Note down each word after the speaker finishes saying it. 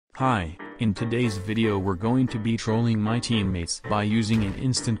Hi, in today's video we're going to be trolling my teammates by using an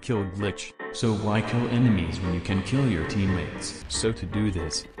instant kill glitch. So why kill enemies when you can kill your teammates? So to do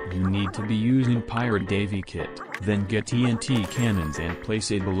this, you need to be using Pirate Davy Kit, then get TNT cannons and place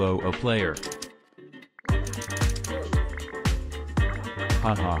it below a player.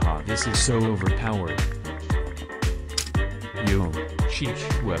 Hahaha, this is so overpowered. Yo,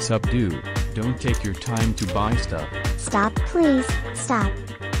 sheesh, what's up dude, don't take your time to buy stuff. Stop, please, stop.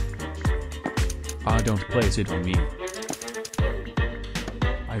 Don't place it on me.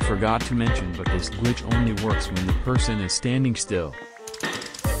 I forgot to mention, but this glitch only works when the person is standing still.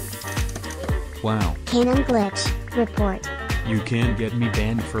 Wow. Cannon glitch, report. You can't get me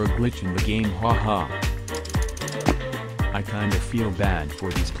banned for a glitch in the game, haha. I kinda feel bad for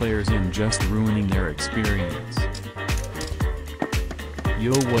these players and just ruining their experience.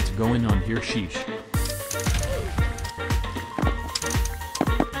 Yo, what's going on here, sheesh?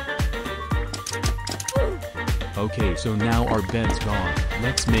 Okay, so now our bed's gone,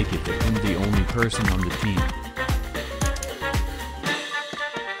 let's make it that I'm the only person on the team.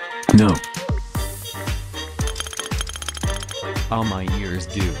 No. All my ears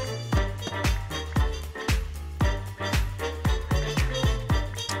do.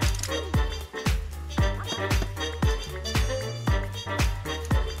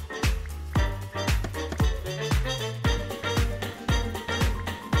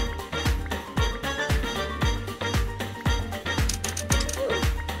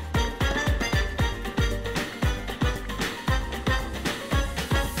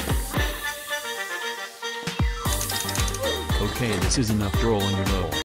 Okay, this is enough trolling lol.